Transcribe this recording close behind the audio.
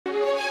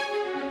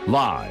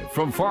Live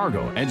from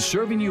Fargo and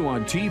serving you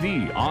on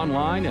TV,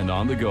 online, and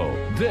on the go.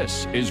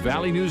 This is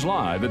Valley News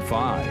Live at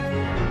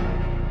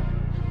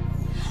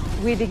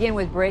 5. We begin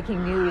with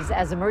breaking news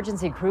as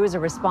emergency crews are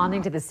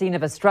responding to the scene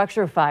of a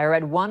structure fire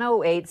at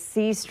 108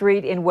 C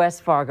Street in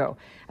West Fargo.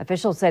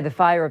 Officials say the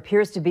fire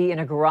appears to be in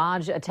a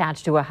garage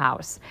attached to a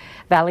house.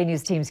 Valley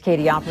News Team's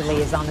Katie Opperly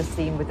is on the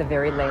scene with the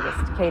very latest.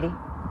 Katie?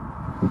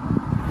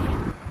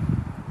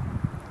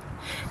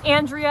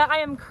 Andrea, I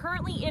am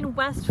currently in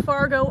West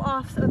Fargo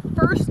off of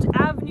 1st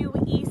Avenue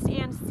East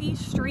and C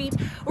Street.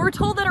 We're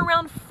told that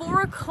around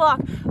 4 o'clock,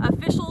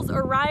 officials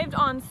arrived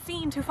on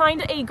scene to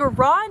find a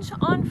garage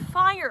on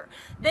fire.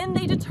 Then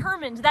they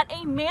determined that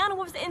a man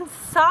was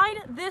inside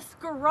this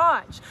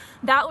garage.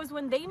 That was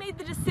when they made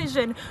the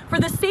decision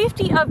for the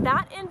safety of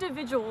that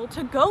individual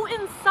to go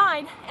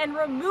inside and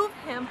remove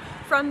him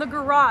from the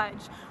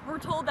garage. We're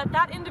told that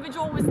that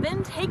individual was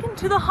then taken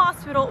to the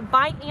hospital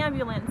by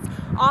ambulance.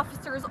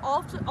 Officers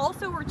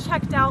also were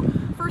checked out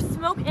for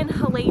smoke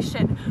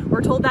inhalation.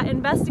 We're told that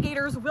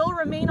investigators will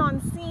remain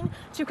on scene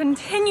to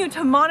continue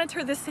to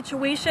monitor this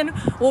situation.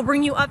 We'll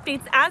bring you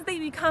updates as they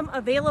become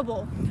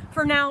available.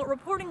 For now,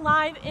 reporting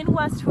live in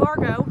West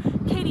Fargo,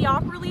 Katie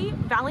Opperly,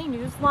 Valley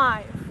News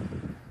Live.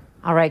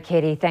 All right,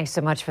 Katie, thanks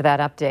so much for that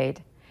update.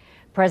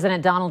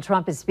 President Donald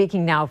Trump is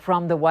speaking now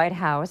from the White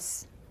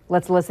House.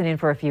 Let's listen in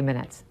for a few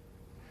minutes.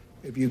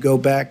 If you go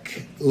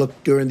back,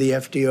 look during the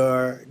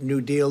FDR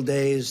New Deal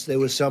days, there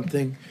was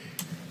something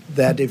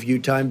that if you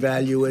time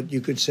value it,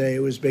 you could say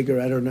it was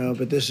bigger. I don't know.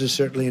 But this is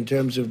certainly, in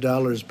terms of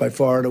dollars, by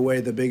far and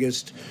away the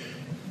biggest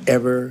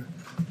ever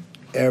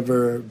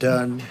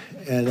done.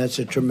 And that's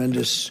a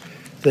tremendous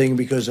thing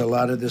because a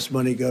lot of this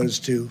money goes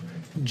to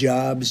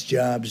jobs,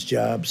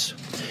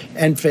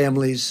 and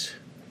families.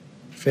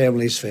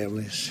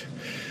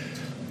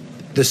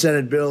 The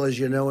Senate bill, as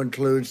you know,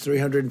 includes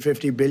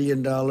 $350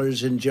 billion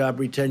in job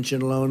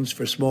retention loans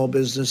for small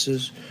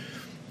businesses,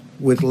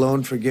 with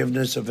loan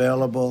forgiveness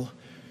available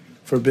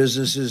for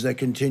businesses that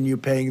continue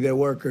paying their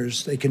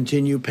workers. They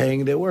continue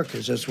paying their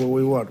workers. That's what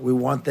we want. We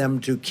want them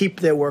to keep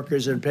their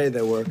workers and pay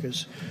their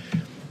workers.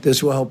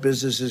 This will help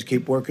businesses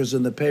keep workers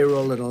in the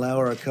payroll and allow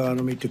our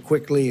economy to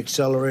quickly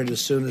accelerate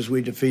as soon as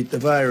we defeat the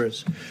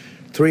virus.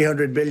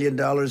 $300 billion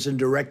in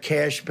direct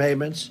cash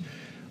payments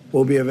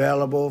will be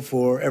available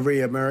for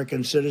every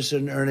American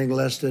citizen earning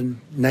less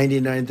than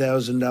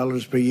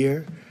 $99,000 per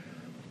year.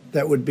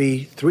 That would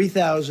be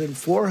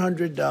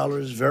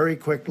 $3,400 very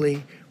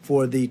quickly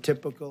for the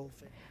typical.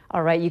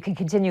 All right, you can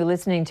continue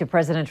listening to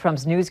President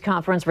Trump's news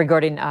conference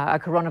regarding a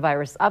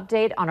coronavirus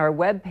update on our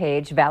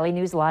webpage,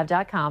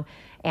 valleynewslive.com,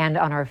 and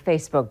on our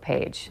Facebook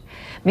page.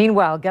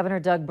 Meanwhile, Governor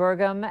Doug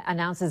Burgum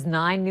announces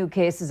 9 new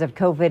cases of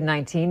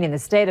COVID-19 in the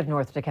state of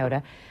North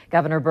Dakota.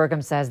 Governor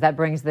Burgum says that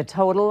brings the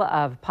total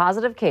of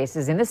positive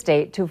cases in the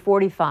state to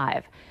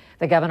 45.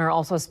 The governor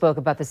also spoke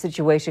about the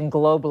situation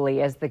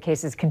globally as the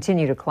cases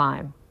continue to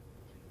climb.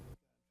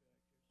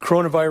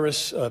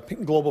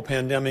 Coronavirus global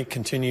pandemic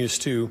continues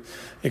to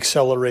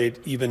accelerate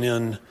even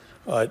in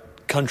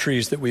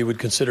countries that we would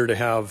consider to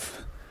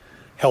have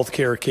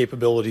healthcare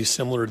capabilities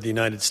similar to the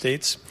United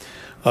States.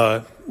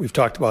 We've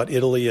talked about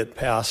Italy at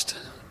past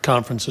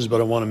conferences,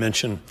 but I want to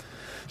mention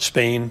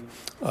Spain.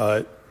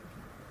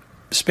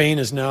 Spain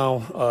is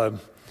now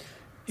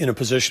in a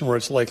position where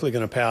it's likely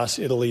going to pass.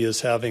 Italy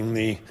is having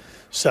the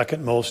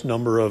second most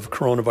number of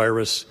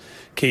coronavirus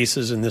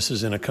cases, and this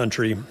is in a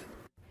country.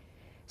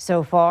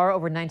 So far,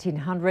 over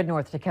 1,900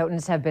 North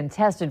Dakotans have been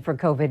tested for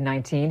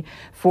COVID-19.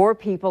 4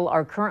 people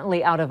are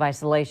currently out of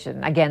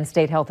isolation. Again,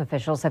 state health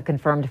officials have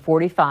confirmed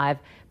 45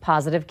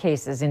 positive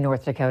cases in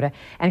North Dakota,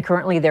 and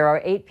currently there are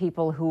 8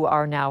 people who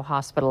are now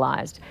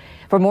hospitalized.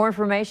 For more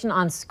information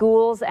on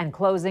schools and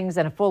closings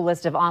and a full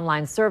list of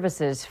online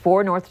services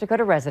for North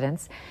Dakota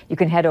residents, you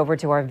can head over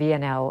to our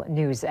VNL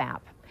News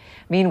app.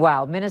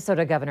 Meanwhile,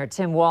 Minnesota Governor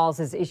Tim Walz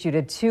has issued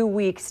a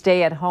 2-week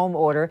stay-at-home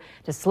order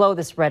to slow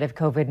the spread of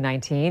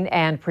COVID-19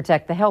 and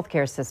protect the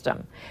healthcare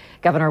system.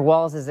 Governor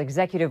Walz's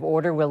executive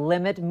order will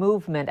limit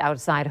movement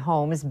outside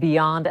homes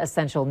beyond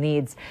essential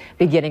needs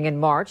beginning in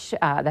March.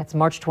 That's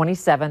March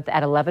 27th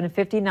at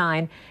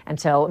 11:59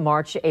 until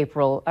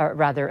April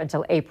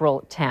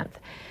 10th.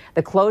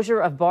 The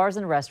closure of bars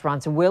and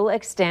restaurants will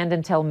extend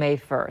until May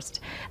 1st.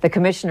 The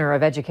Commissioner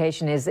of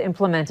Education is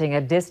implementing a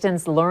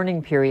distance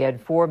learning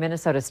period for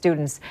Minnesota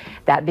students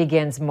that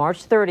begins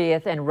March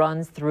 30th and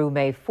runs through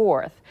May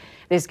 4th.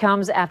 This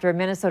comes after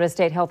Minnesota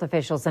state health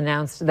officials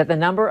announced that the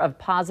number of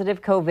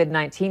positive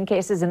COVID-19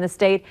 cases in the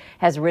state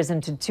has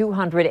risen to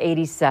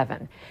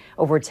 287.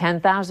 Over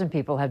 10,000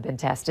 people have been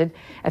tested.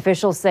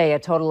 Officials say a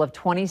total of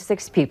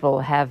 26 people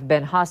have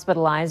been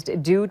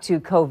hospitalized due to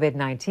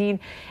COVID-19,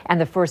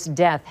 and the first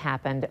death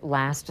happened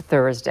last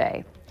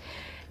Thursday.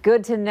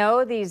 Good to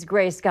know these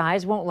gray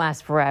skies won't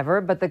last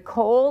forever, but the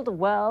cold,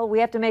 well,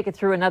 we have to make it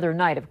through another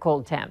night of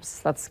cold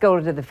temps. Let's go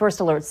to the First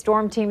Alert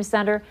Storm Team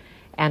Center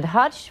and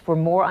Hutch for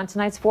more on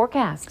tonight's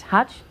forecast.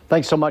 Hutch?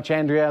 Thanks so much,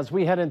 Andrea. As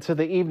we head into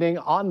the evening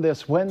on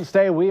this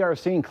Wednesday, we are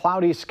seeing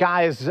cloudy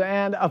skies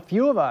and a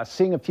few of us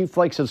seeing a few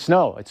flakes of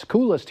snow. It's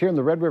coolest here in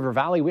the Red River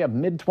Valley. We have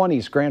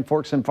mid-20s, Grand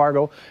Forks and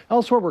Fargo.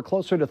 Elsewhere, we're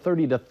closer to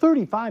 30 to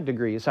 35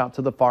 degrees out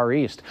to the far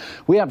east.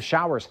 We have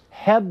showers,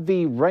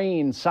 heavy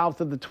rain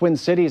south of the Twin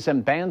Cities,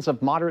 and bands of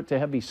moderate to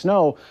heavy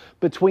snow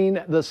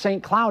between the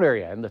St. Cloud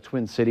area and the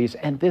Twin Cities.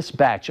 And this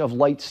batch of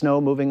light snow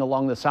moving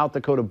along the South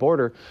Dakota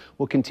border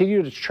will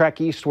continue to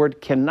trek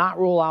eastward. Cannot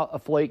rule out a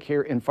flake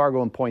here in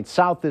Fargo and Point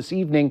South this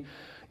evening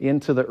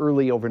into the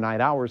early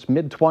overnight hours.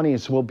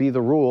 Mid-20s will be the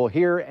rule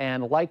here,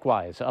 and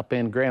likewise up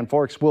in Grand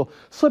Forks will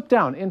slip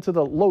down into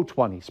the low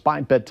 20s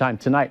by bedtime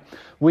tonight.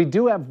 We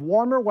do have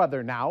warmer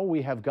weather now.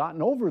 We have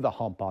gotten over the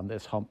hump on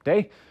this hump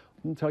day.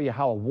 I'll tell you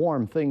how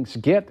warm things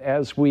get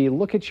as we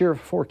look at your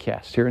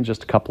forecast here in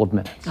just a couple of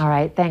minutes. All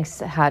right, thanks,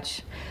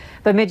 Hutch.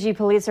 Bemidji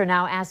police are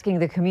now asking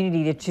the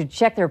community to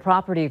check their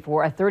property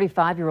for a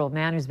 35-year-old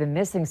man who's been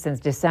missing since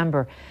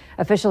December.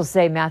 Officials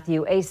say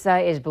Matthew Asa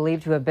is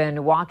believed to have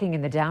been walking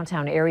in the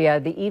downtown area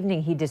the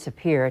evening he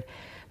disappeared.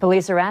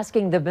 Police are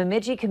asking the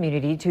Bemidji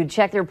community to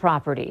check their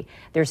property,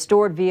 their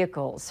stored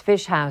vehicles,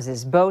 fish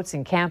houses, boats,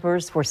 and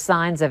campers for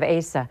signs of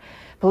Asa.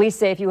 Police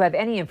say if you have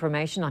any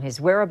information on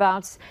his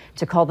whereabouts,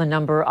 to call the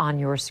number on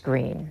your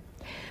screen.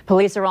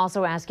 Police are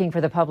also asking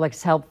for the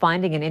public's help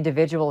finding an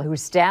individual who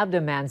stabbed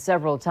a man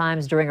several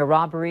times during a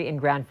robbery in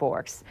Grand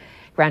Forks.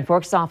 Grand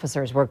Forks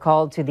officers were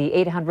called to the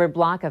 800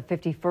 block of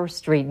 51st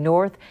Street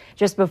North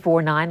just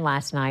before 9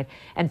 last night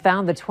and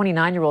found the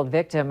 29-year-old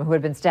victim who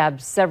had been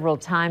stabbed several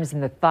times in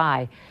the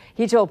thigh.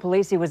 He told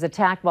police he was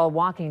attacked while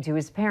walking to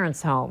his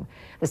parents' home.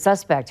 The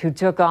suspect, who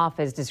took off,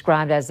 is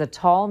described as a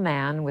tall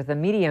man with a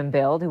medium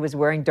build who was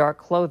wearing dark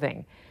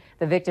clothing.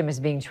 The victim is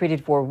being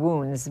treated for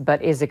wounds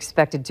but is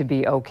expected to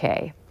be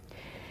okay.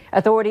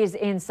 Authorities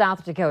in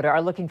South Dakota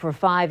are looking for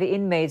 5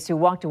 inmates who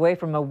walked away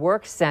from a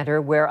work center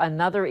where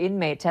another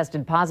inmate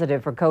tested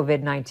positive for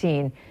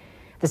COVID-19.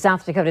 The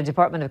South Dakota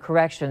Department of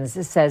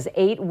Corrections says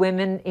 8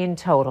 women in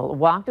total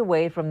walked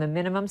away from the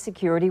minimum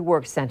security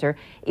work center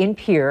in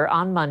Pierre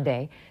on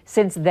Monday.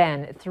 Since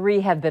then,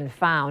 3 have been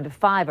found.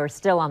 5 are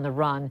still on the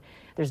run.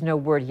 There's no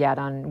word yet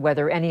on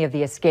whether any of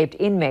the escaped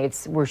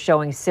inmates were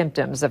showing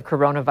symptoms of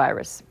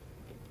coronavirus.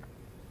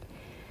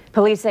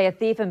 Police say a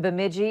thief in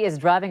Bemidji is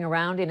driving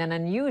around in an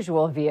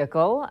unusual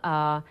vehicle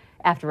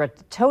after a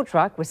tow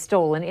truck was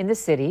stolen in the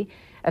city.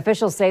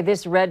 Officials say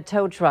this red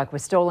tow truck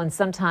was stolen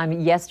sometime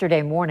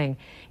yesterday morning.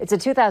 It's a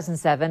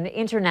 2007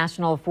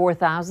 International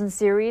 4000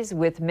 series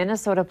with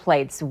Minnesota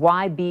plates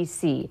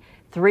YBC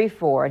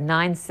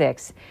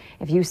 3496.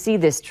 If you see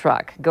this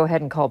truck, go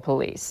ahead and call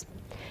police.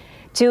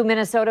 2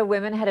 Minnesota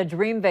women had a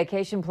dream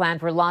vacation plan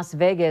for Las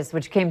Vegas,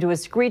 which came to a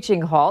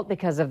screeching halt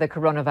because of the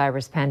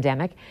coronavirus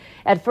pandemic.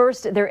 At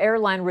first, their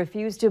airline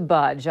refused to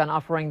budge on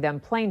offering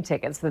them plane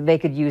tickets that they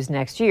could use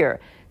next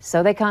year.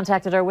 So they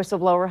contacted our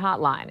whistleblower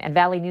hotline, and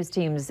Valley News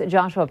Team's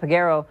Joshua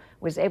Pagero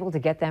was able to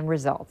get them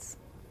results.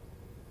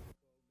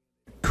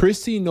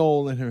 Christy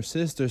Knoll and her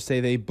sister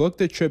say they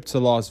booked a trip to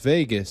Las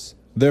Vegas.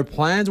 Their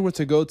plans were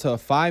to go to a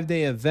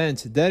 5-day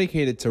event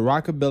dedicated to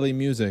rockabilly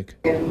music.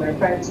 And my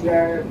friends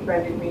there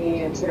friended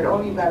me and said,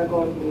 oh, you gotta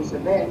go to this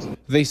event.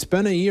 They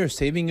spent a year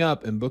saving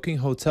up and booking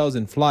hotels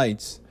and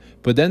flights,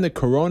 but then the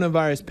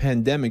coronavirus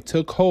pandemic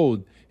took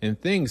hold and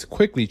things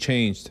quickly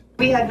changed.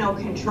 We had no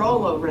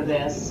control over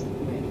this.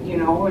 You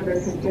know,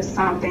 this is just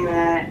something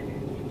that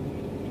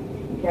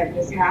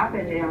just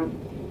happened,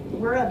 and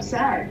we're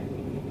upset,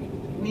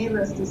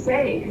 needless to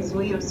say, because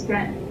we have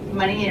spent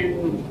money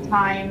and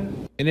time.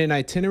 In an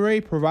itinerary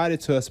provided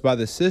to us by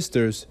the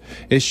sisters,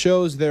 it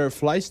shows there are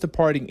flights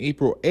departing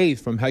April 8th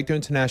from Hector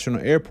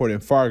International Airport in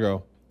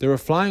Fargo. They were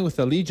flying with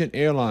Allegiant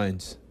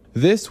Airlines.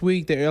 This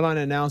week, the airline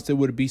announced it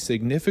would be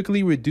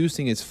significantly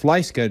reducing its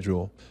flight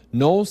schedule.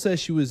 Knoll says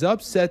she was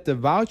upset the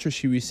voucher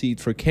she received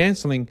for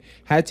canceling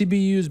had to be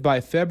used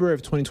by February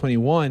of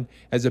 2021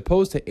 as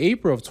opposed to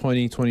April of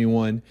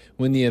 2021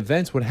 when the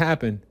events would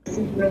happen. This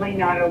is really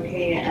not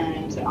okay,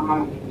 and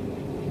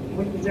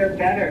we deserve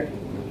better.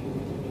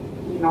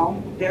 You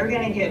know, they're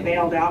going to get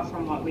bailed out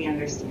from what we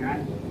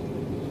understand.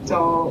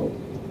 So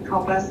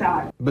help us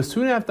out. But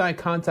soon after I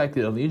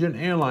contacted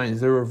Allegiant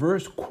Airlines, they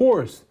reversed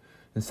course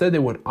and said they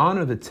would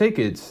honor the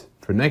tickets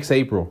for next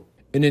April.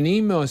 In an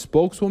email, a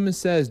spokeswoman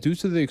says due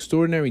to the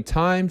extraordinary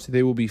times,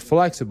 they will be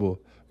flexible.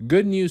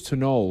 Good news to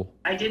Knoll.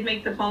 I did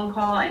make the phone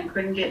call and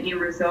couldn't get any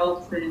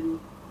results, and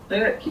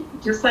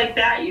just like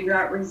that, you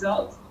got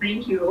results.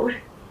 Thank you.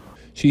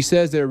 She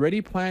says they're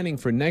already planning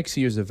for next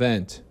year's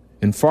event.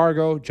 In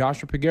Fargo,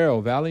 Joshua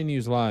Pagero, Valley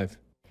News Live.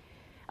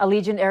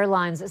 Allegiant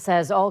Airlines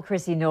says all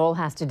Chrissy Knoll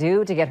has to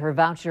do to get her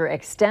voucher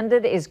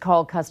extended is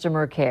call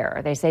customer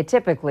care. They say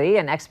typically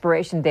an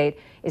expiration date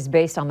is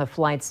based on the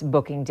flight's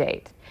booking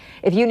date.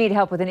 If you need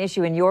help with an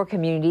issue in your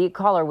community,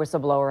 call our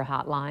whistleblower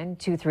hotline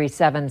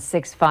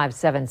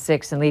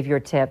 237-6576 and leave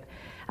your tip.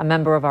 A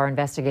member of our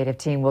investigative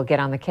team will get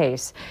on the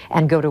case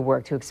and go to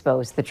work to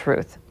expose the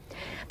truth.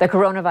 The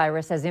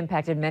coronavirus has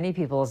impacted many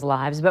people's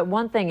lives, but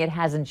one thing it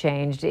hasn't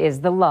changed is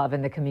the love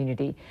in the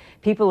community.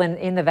 People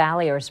in the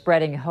valley are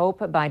spreading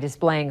hope by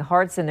displaying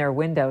hearts in their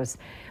windows.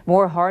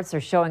 More hearts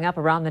are showing up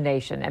around the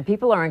nation, and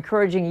people are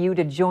encouraging you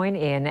to join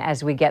in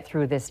as we get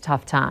through this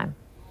tough time.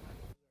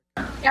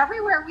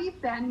 Everywhere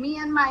we've been, me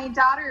and my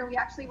daughter, we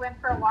actually went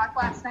for a walk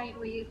last night.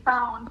 We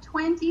found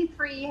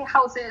 23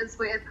 houses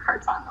with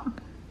hearts on them.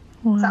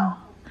 Wow.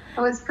 So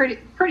it was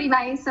pretty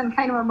nice and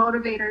kind of a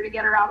motivator to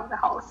get her out of the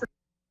house.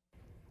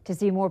 To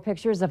see more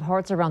pictures of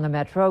hearts around the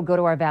metro, go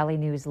to our Valley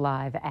News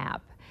Live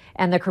app.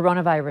 And the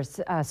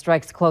coronavirus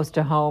strikes close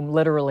to home,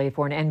 literally,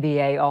 for an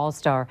NBA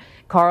All-Star.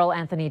 Karl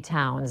Anthony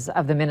Towns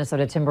of the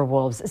Minnesota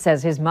Timberwolves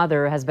says his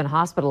mother has been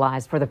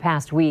hospitalized for the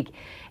past week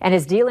and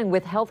is dealing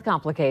with health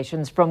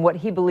complications from what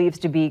he believes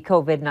to be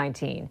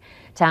COVID-19.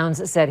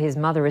 Towns said his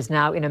mother is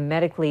now in a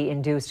medically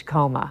induced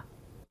coma.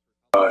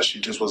 She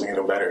just wasn't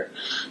getting better.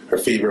 Her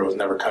fever was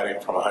never cutting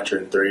from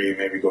 103,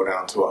 maybe go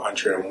down to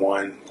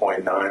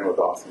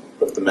 101.9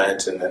 with the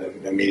meds, and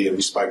then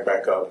immediately spiked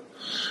back up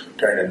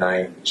during the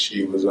night.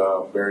 She was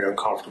very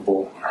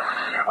uncomfortable.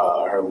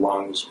 Her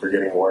lungs were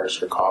getting worse.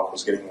 Her cough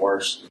was getting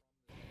worse.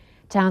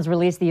 Towns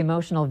released the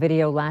emotional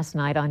video last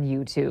night on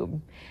YouTube.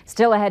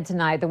 Still ahead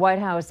tonight, the White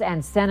House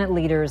and Senate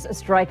leaders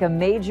strike a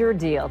major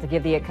deal to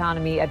give the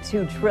economy a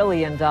 $2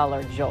 trillion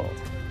jolt.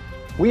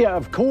 We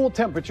have cool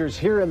temperatures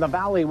here in the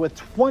valley with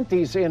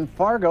 20s in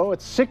Fargo.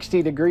 It's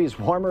 60 degrees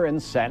warmer in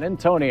San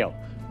Antonio.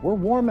 We're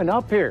warming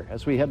up here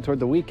as we head toward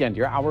the weekend.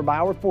 Your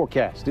hour-by-hour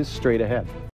forecast is straight ahead.